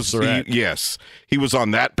 okay. He was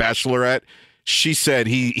on that Bachelorette. She said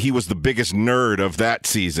he was the biggest nerd of that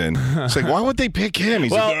season. It's like, why would they pick him?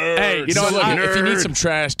 He's well, a nerd. hey, you know what? If you need some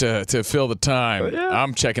trash to fill the time,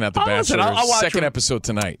 I'm checking out The Bachelor. I'll watch second episode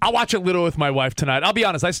tonight. I'll watch a little with my wife tonight. I'll be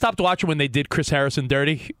honest. I stopped watching when they did Chris Harrison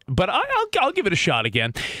dirty, but I'll give it a shot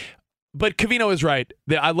again. But Covino is right.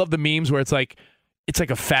 I love the memes where it's like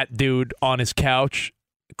a fat dude on his couch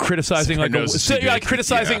criticizing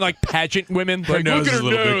like pageant women. Like, look at her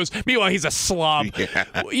nose. Meanwhile, he's a slob. Yeah.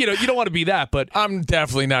 You don't want to be that, but I'm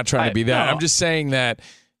definitely not trying to be that. No. I'm just saying that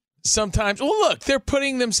sometimes, well, look, they're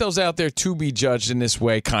putting themselves out there to be judged in this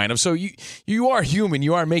way, kind of. So you are human.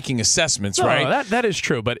 You are making assessments, right? No, that is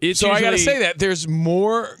true, but it's I got to say that there's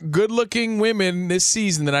more good-looking women this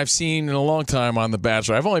season than I've seen in a long time on The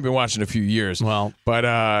Bachelor. I've only been watching a few years. Well, but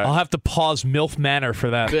I'll have to pause MILF Manor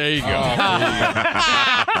for that. There you go.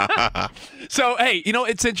 So, hey,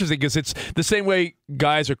 it's interesting because it's the same way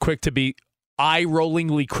guys are quick to be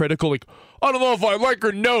eye-rollingly critical. Like, I don't know if I like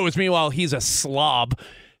her nose. Meanwhile, he's a slob.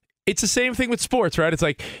 It's the same thing with sports, right? It's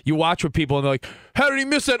like you watch with people and they're like, how did he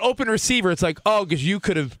miss that open receiver? It's like, oh, because you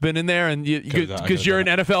could have been in there and because you're an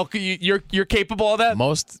NFL, you're capable of that.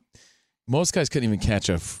 Most guys couldn't even catch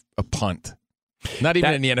a punt. Not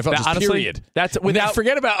even in the NFL, just honestly, period. That's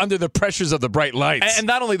forget about under the pressures of the bright lights. And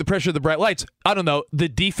not only the pressure of the bright lights, I don't know, the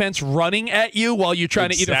defense running at you while you're trying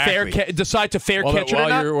to either decide to catch it or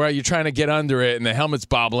not. While you're trying to get under it and the helmet's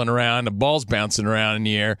bobbling around, the ball's bouncing around in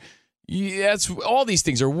the air. All these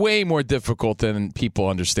things are way more difficult than people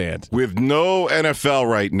understand. With no NFL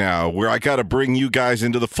right now, where I got to bring you guys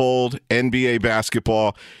into the fold, NBA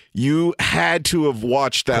basketball, you had to have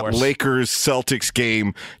watched that Lakers-Celtics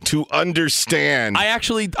game to understand.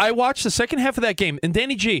 I watched the second half of that game, and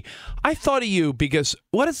Danny G, I thought of you because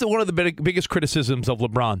what is one of the biggest criticisms of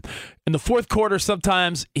LeBron? In the fourth quarter,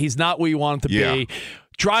 sometimes he's not where you want him to be.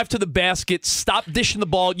 Drive to the basket, stop dishing the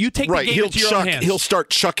ball. You take the game into your own hands. He'll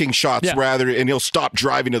start chucking shots and he'll stop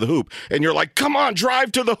driving to the hoop. And you're like, come on,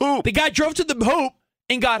 drive to the hoop. The guy drove to the hoop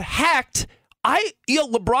and got hacked.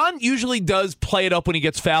 LeBron usually does play it up when he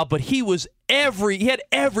gets fouled, but he had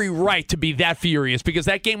every right to be that furious because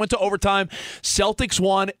that game went to overtime. Celtics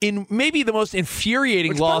won in maybe the most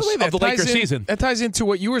infuriating loss of the Lakers season. That ties into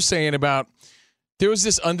what you were saying about there was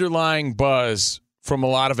this underlying buzz from a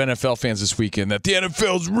lot of NFL fans this weekend that the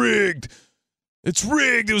NFL's rigged. It's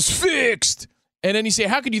rigged. It was fixed. And then you say,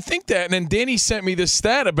 how could you think that? And then Danny sent me this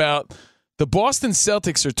stat about the Boston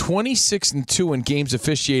Celtics are 26-2 in games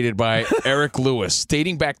officiated by Eric Lewis,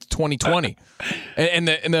 dating back to 2020. And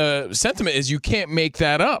the sentiment is you can't make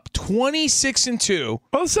that up.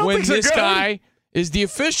 26-2 when this guy is the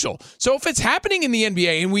official. So if it's happening in the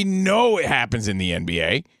NBA, and we know it happens in the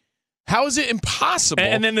NBA, how is it impossible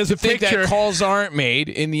and then there's to a think picture that calls aren't made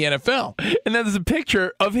in the NFL? And then there's a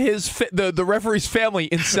picture of the referee's family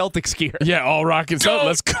in Celtics gear. Yeah, all rocking. So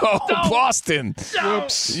let's go, Boston.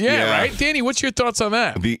 Whoops. Yeah, right? Danny, what's your thoughts on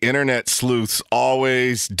that? The internet sleuths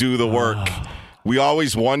always do the work. We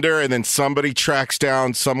always wonder, and then somebody tracks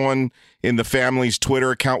down someone in the family's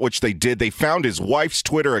Twitter account, which they did. They found his wife's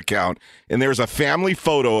Twitter account, and there's a family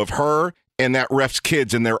photo of her and that ref's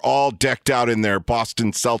kids, and they're all decked out in their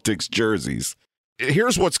Boston Celtics jerseys.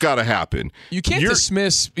 Here's what's got to happen. You can't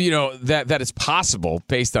dismiss, that it's possible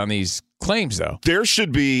based on these claims, though. There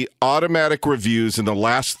should be automatic reviews in the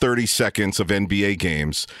last 30 seconds of NBA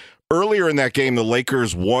games. Earlier in that game, the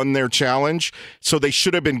Lakers won their challenge, so they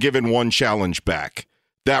should have been given one challenge back.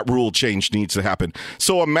 That rule change needs to happen.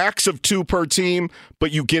 So a max of 2 per team,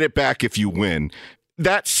 but you get it back if you win.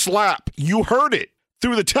 That slap, you heard it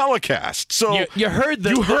through the telecast. So you heard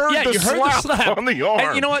the slap on the arm.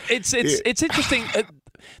 And you know what? It's interesting.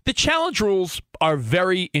 The challenge rules are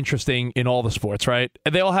very interesting in all the sports, right?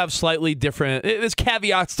 And they all have slightly different. There's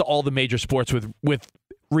caveats to all the major sports with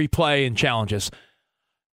replay and challenges.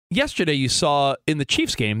 Yesterday, you saw in the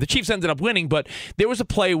Chiefs game, the Chiefs ended up winning, but there was a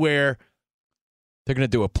play where they're going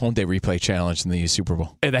to do a Ponde replay challenge in the Super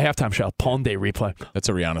Bowl. The halftime show, Ponde replay. That's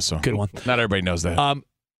a Rihanna song. Good one. Not everybody knows that.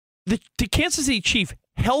 The Kansas City Chief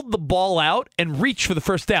held the ball out and reached for the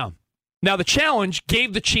first down. Now, the challenge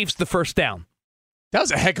gave the Chiefs the first down. That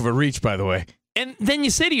was a heck of a reach, by the way. And then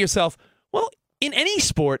you say to yourself, well, in any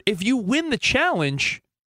sport, if you win the challenge,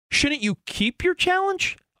 shouldn't you keep your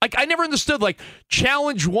challenge? Like, I never understood,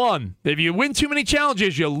 challenge one. If you win too many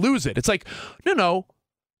challenges, you lose it. It's like, no.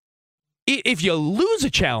 If you lose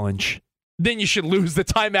a challenge, then you should lose the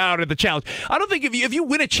timeout or the challenge. I don't think if you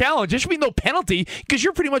win a challenge, there should be no penalty because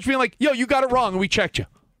you're pretty much being like, yo, you got it wrong and we checked you.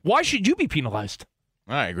 Why should you be penalized?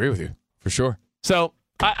 I agree with you, for sure. So,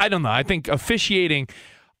 I don't know. I think officiating,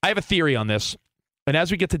 I have a theory on this. And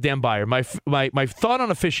as we get to Dan Byer, my thought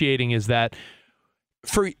on officiating is that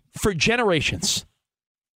for generations,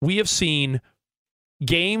 we have seen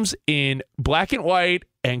games in black and white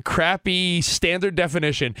and crappy standard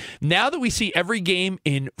definition. Now that we see every game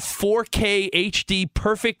in 4K HD,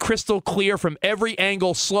 perfect crystal clear from every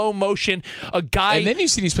angle, slow motion, a guy... And then you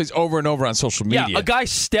see these plays over and over on social media. Yeah, a guy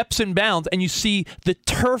steps and bounds, and you see the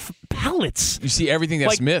turf pellets. You see everything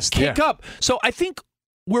that's missed. Kick up. So I think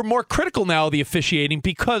we're more critical now of the officiating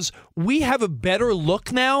because we have a better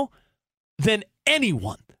look now than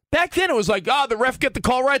anyone. Back then, it was like, the ref get the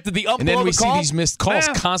call right. Did the ump And then blow we the see call? these missed calls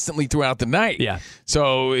constantly throughout the night. Yeah.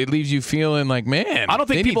 So it leaves you feeling like, man, I don't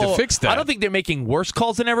think they need to fix that. I don't think they're making worse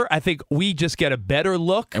calls than ever. I think we just get a better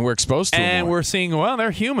look. And we're exposed to them And more. we're seeing, well,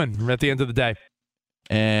 they're human at the end of the day.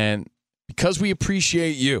 And because we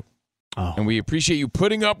appreciate you, and we appreciate you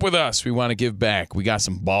putting up with us, we want to give back. We got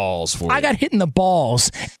some balls for you. I got hit in the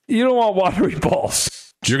balls. You don't want watery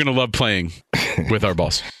balls. You're going to love playing with our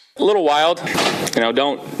balls. A little wild.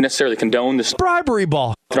 Don't necessarily condone this bribery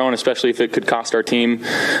ball throwing, especially if it could cost our team.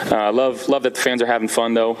 Love that the fans are having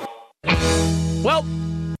fun, though. Well,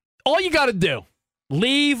 all you got to do,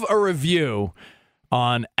 leave a review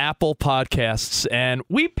on Apple Podcasts, and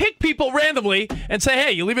we pick people randomly and say,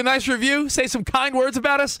 hey, you leave a nice review, say some kind words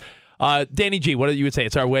about us. Danny G, what you would say?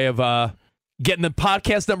 It's our way of getting the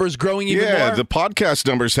podcast numbers growing even more? Yeah, the podcast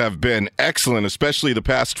numbers have been excellent, especially the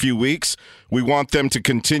past few weeks. We want them to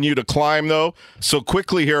continue to climb, though. So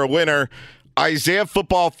quickly here, a winner, Isaiah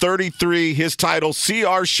Football 33, his title,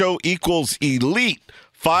 CR Show equals elite.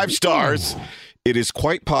 5 stars. It is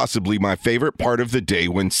quite possibly my favorite part of the day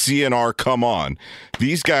when CNR come on.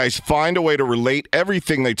 These guys find a way to relate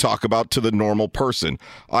everything they talk about to the normal person.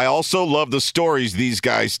 I also love the stories these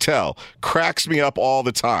guys tell. Cracks me up all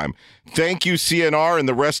the time. Thank you, CNR and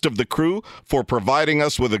the rest of the crew, for providing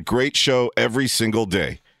us with a great show every single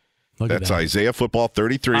day. That's Isaiah Football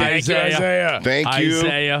 33. Isaiah. Thank you.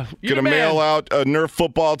 Isaiah. Gonna mail out a Nerf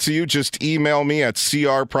football to you. Just email me at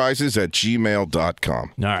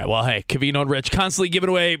crprizes@gmail.com. All right. Well, hey, Covino and Rich constantly giving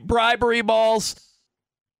away bribery balls.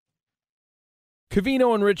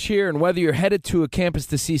 Covino and Rich here, and whether you're headed to a campus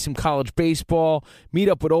to see some college baseball, meet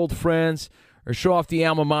up with old friends, or show off the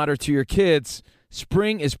alma mater to your kids,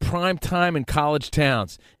 spring is prime time in college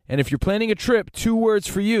towns. And if you're planning a trip, 2 words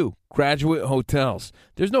for you: Graduate Hotels.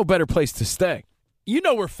 There's no better place to stay. You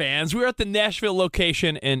know we're fans. We were at the Nashville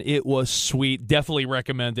location, and it was sweet. Definitely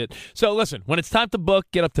recommend it. So listen, when it's time to book,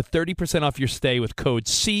 get up to 30% off your stay with code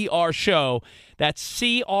CRSHOW. That's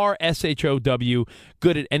CRSHOW.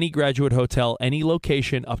 Good at any Graduate Hotel, any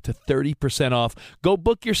location, up to 30% off. Go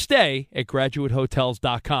book your stay at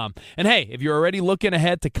graduatehotels.com. And hey, if you're already looking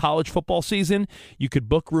ahead to college football season, you could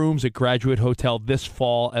book rooms at Graduate Hotel this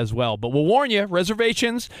fall as well. But we'll warn you,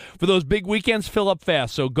 reservations for those big weekends fill up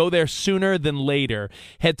fast, so go there sooner than later.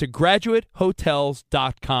 Head to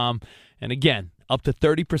graduatehotels.com. And again, up to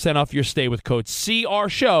 30% off your stay with code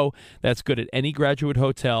CRSHOW. That's good at any Graduate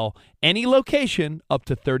Hotel, any location, up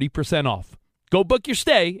to 30% off. Go book your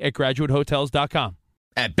stay at graduatehotels.com.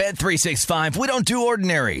 At Bet365, we don't do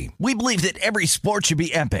ordinary. We believe that every sport should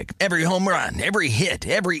be epic. Every home run, every hit,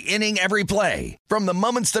 every inning, every play. From the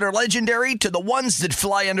moments that are legendary to the ones that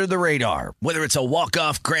fly under the radar. Whether it's a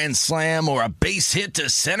walk-off grand slam or a base hit to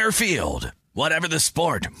center field. Whatever the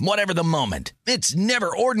sport, whatever the moment, it's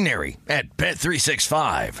never ordinary at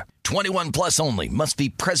Bet365. 21 plus only. Must be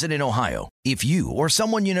present in Ohio. If you or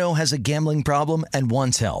someone you know has a gambling problem and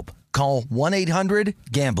wants help, call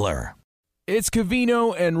 1-800-GAMBLER. It's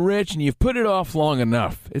Covino and Rich, and you've put it off long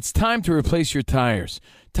enough. It's time to replace your tires.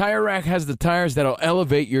 Tire Rack has the tires that'll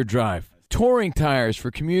elevate your drive. Touring tires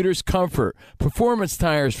for commuters' comfort. Performance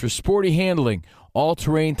tires for sporty handling.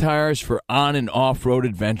 All-terrain tires for on- and off-road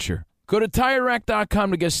adventure. Go to TireRack.com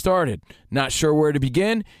to get started. Not sure where to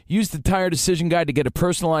begin? Use the Tire Decision Guide to get a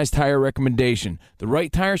personalized tire recommendation. The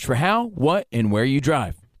right tires for how, what, and where you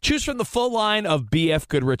drive. Choose from the full line of BF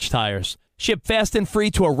Goodrich tires. Ship fast and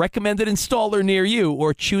free to a recommended installer near you,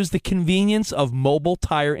 or choose the convenience of mobile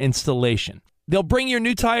tire installation. They'll bring your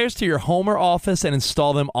new tires to your home or office and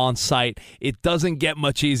install them on site. It doesn't get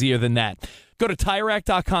much easier than that. Go to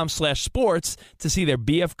TireRack.com/sports to see their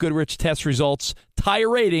BF Goodrich test results, tire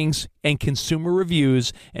ratings, and consumer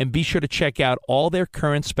reviews, and be sure to check out all their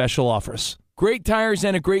current special offers. Great tires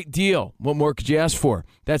and a great deal. What more could you ask for?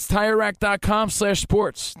 That's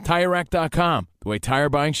TireRack.com/sports. TireRack.com, the way tire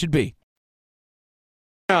buying should be.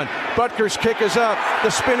 Butker's kick is up. The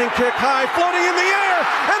spinning kick high, floating in the air,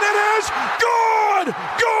 and it is good!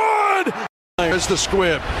 Good! There's the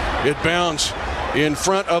squib. It bounds in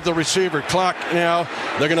front of the receiver. Clock now.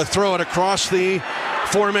 They're going to throw it across the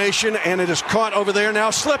formation, and it is caught over there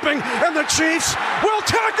now, slipping, and the Chiefs will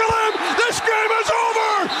tackle him. This game is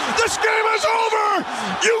over. This game is over.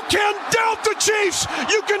 You can doubt the Chiefs.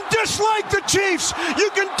 You can dislike the Chiefs.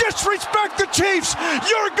 You can disrespect the Chiefs.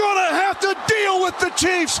 You're going to have to deal with the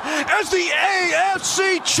Chiefs as the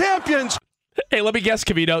AFC champions. Hey, let me guess,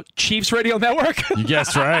 Cavino. Chiefs Radio Network? You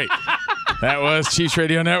guessed right. That was Chiefs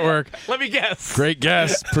Radio Network. Let me guess. Great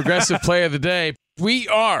guess. Progressive play of the day. We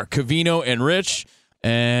are Cavino and Rich.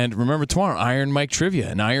 And remember tomorrow, Iron Mike Trivia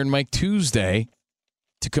and Iron Mike Tuesday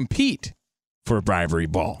to compete for a bribery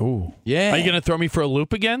ball. Ooh. Yeah. Are you going to throw me for a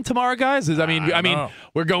loop again tomorrow, guys? I mean,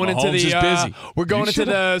 we're going Mahomes into is busy. We're going into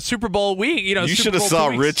the Super Bowl week. You should have saw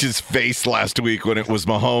Rich's face last week when it was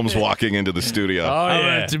Mahomes walking into the studio. Oh,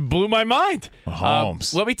 yeah. It blew my mind.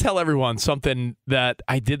 Mahomes. Let me tell everyone something that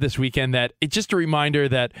I did this weekend that it's just a reminder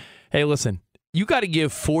that, hey, listen, you got to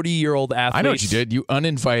give 40-year-old athletes. I know what you did. You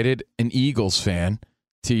uninvited an Eagles fan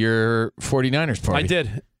to your 49ers party.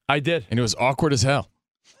 I did. And it was awkward as hell.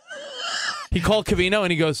 He called Cavino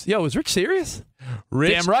and he goes, yo, is Rich serious?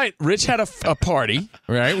 Damn right. Rich had a party,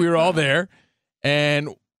 right? We were all there. And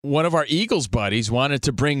one of our Eagles buddies wanted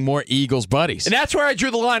to bring more Eagles buddies. And that's where I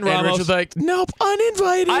drew the line, Ramos. And Rich was like, nope,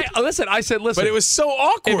 uninvited. I said, listen. But it was so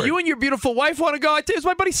awkward. If you and your beautiful wife want to go, it's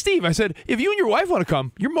my buddy Steve. I said, if you and your wife want to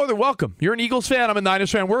come, you're more than welcome. You're an Eagles fan. I'm a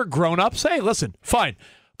Niners fan. We're grown-ups. Hey, listen, fine.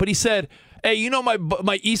 But he said, hey, you know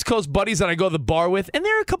my East Coast buddies that I go to the bar with? And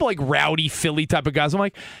they're a couple like rowdy Philly type of guys. I'm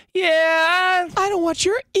like, yeah. I don't want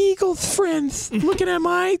your Eagles friends looking at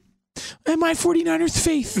my 49ers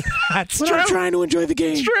face. That's when true. I'm trying to enjoy the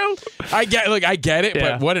game. It's true. I get it,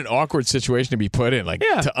 Yeah. but what an awkward situation to be put in.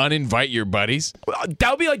 To uninvite your buddies. That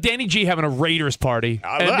would be like Danny G having a Raiders party.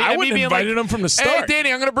 I wouldn't have invited them from the start. Hey,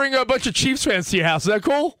 Danny, I'm going to bring a bunch of Chiefs fans to your house. Is that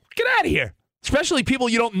cool? Get out of here. Especially people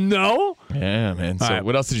you don't know. Yeah, man. So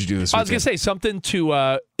what else did you do this weekend? I was going to say something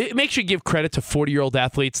to it makes you give credit to 40-year-old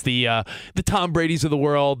athletes, the Tom Brady's of the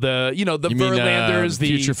world, the Verlanders, the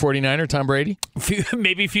future 49er Tom Brady?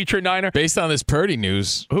 Maybe future Niner. Based on this Purdy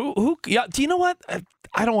news. Who yeah, do you know what?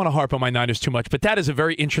 I don't want to harp on my Niners too much, but that is a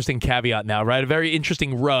very interesting caveat now, right? A very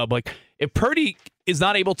interesting rub. Like if Purdy is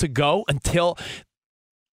not able to go until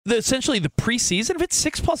essentially the preseason, if it's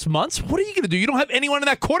 6+ months, what are you going to do? You don't have anyone in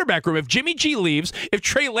that quarterback room. If Jimmy G leaves, if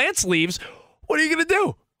Trey Lance leaves, what are you going to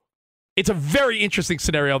do? It's a very interesting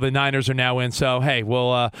scenario the Niners are now in. So, hey,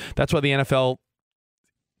 well, that's why the NFL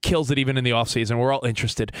kills it even in the offseason. We're all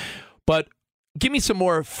interested. But give me some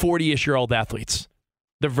more 40-ish-year-old athletes.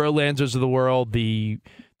 The Verlanders of the world, the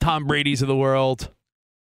Tom Brady's of the world.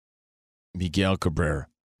 Miguel Cabrera.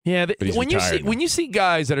 Yeah, when you now. see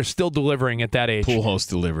guys that are still delivering at that age. Pujols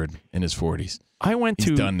delivered in his 40s.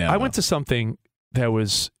 He's done now. I went to something that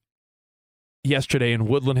was yesterday in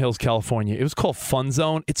Woodland Hills, California. It was called Fun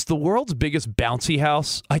Zone. It's the world's biggest bouncy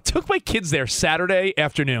house. I took my kids there Saturday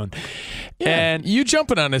afternoon. Yeah, and you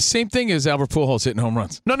jumping on the same thing as Albert Pujols hitting home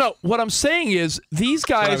runs. No. What I'm saying is these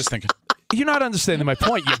guys. That's what I was thinking. You're not understanding my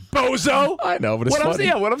point, you bozo. I know, but it's funny.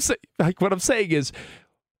 What I'm saying is,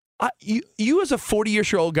 you as a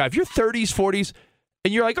 40-year-old guy, if you're 30s, 40s,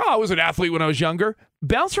 and you're like, oh, I was an athlete when I was younger,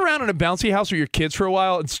 bounce around in a bouncy house with your kids for a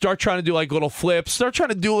while and start trying to do like little flips, start trying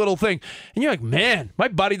to do a little thing. And you're like, man, my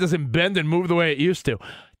body doesn't bend and move the way it used to.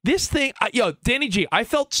 This thing, Danny G, I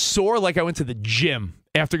felt sore like I went to the gym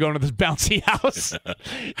after going to this bouncy house.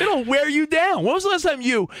 It'll wear you down. When was the last time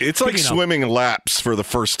It's like swimming laps for the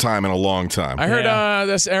first time in a long time. I heard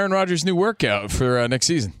that's Aaron Rodgers' new workout for next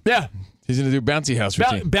season. Yeah. He's going to do bouncy house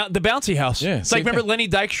routine. The bouncy house. Yeah, it's like, remember Lenny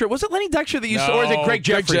Dykstra? Was it Lenny Dykstra that used to, or is it Greg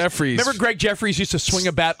Jeffries? Remember Greg Jeffries used to swing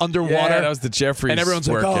a bat underwater? Yeah, that was the Jeffries And everyone's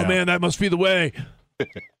workout. like, oh, man, that must be the way.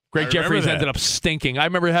 Greg Jeffries ended up stinking. I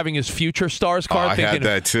remember having his Future Stars card. I had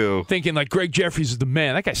that too. Thinking like Greg Jeffries is the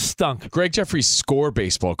man. That guy stunk. Greg Jeffries' Score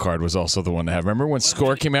baseball card was also the one to have. Remember when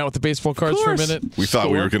Score came out with the baseball cards for a minute? We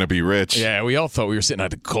thought we were going to be rich. Yeah, we all thought we were sitting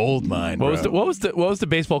at a gold mine. What was the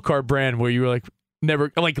baseball card brand where you were like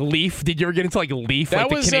never like Leaf? Did you ever get into like Leaf? That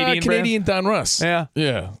like was the Canadian Don Russ. Yeah.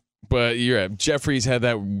 But you're right. Jeffries had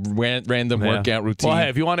that random workout routine. Well, hey,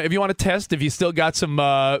 if you want to test, if you still got some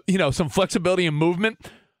some flexibility and movement,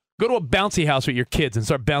 Go to a bouncy house with your kids and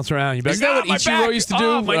start bouncing around. You'd be Isn't like, that what my Ichiro back. used to do?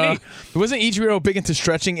 Oh, my knee. Wasn't Ichiro big into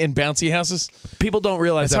stretching in bouncy houses? People don't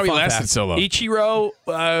realize That's that how he fun lasted fact. so long. Ichiro,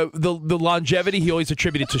 the longevity he always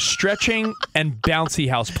attributed to stretching and bouncy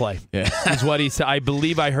house play. Yeah, is what he said. I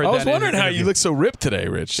believe I heard. I that was in wondering an how interview. you look so ripped today,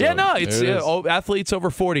 Rich. So Yeah, no, it's there it is. athletes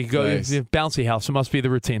over 40 go Nice. bouncy house. It must be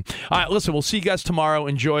the routine. All right, listen, we'll see you guys tomorrow.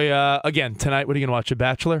 Enjoy again tonight. What are you going to watch? A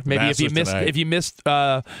Bachelor? Maybe Bachelor if you missed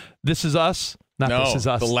This Is Us. Not No, This Is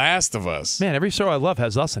Us. The Last of Us. Man, every show I love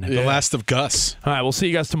has us in it. The Last of Gus. All right, we'll see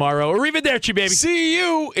you guys tomorrow. Arrivederci, baby. See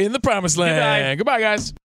you in the promised land. Goodbye,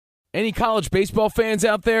 guys. Any college baseball fans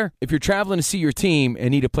out there? If you're traveling to see your team and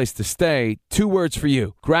need a place to stay, 2 words for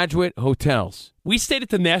you: Graduate Hotels. We stayed at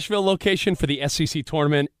the Nashville location for the SEC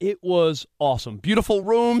tournament. It was awesome. Beautiful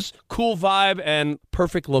rooms, cool vibe, and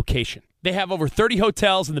perfect location. They have over 30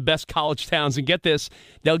 hotels in the best college towns. And get this,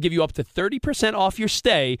 they'll give you up to 30% off your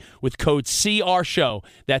stay with code CRSHOW.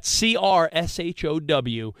 That's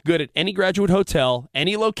CRSHOW. Good at any Graduate Hotel,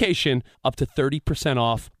 any location, up to 30%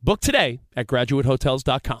 off. Book today at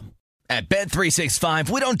graduatehotels.com. At Bet365,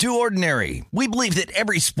 we don't do ordinary. We believe that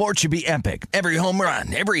every sport should be epic. Every home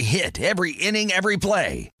run, every hit, every inning, every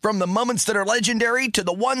play. From the moments that are legendary to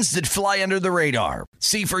the ones that fly under the radar.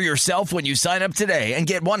 See for yourself when you sign up today and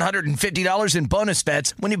get $150 in bonus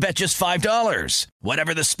bets when you bet just $5.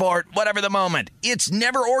 Whatever the sport, whatever the moment, it's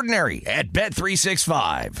never ordinary at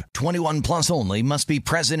Bet365. 21 plus only. Must be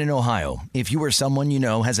present in Ohio. If you or someone you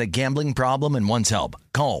know has a gambling problem and wants help,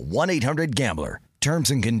 call 1-800-GAMBLER.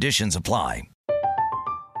 Terms and conditions apply.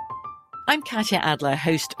 I'm Katya Adler,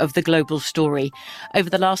 host of The Global Story. Over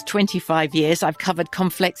the last 25 years, I've covered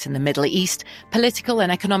conflicts in the Middle East, political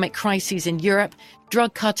and economic crises in Europe,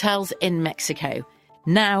 drug cartels in Mexico.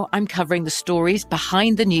 Now I'm covering the stories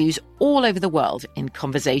behind the news all over the world in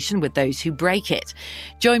conversation with those who break it.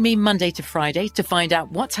 Join me Monday to Friday to find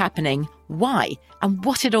out what's happening, why, and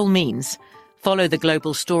what it all means. Follow The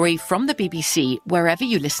Global Story from the BBC wherever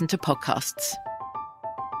you listen to podcasts.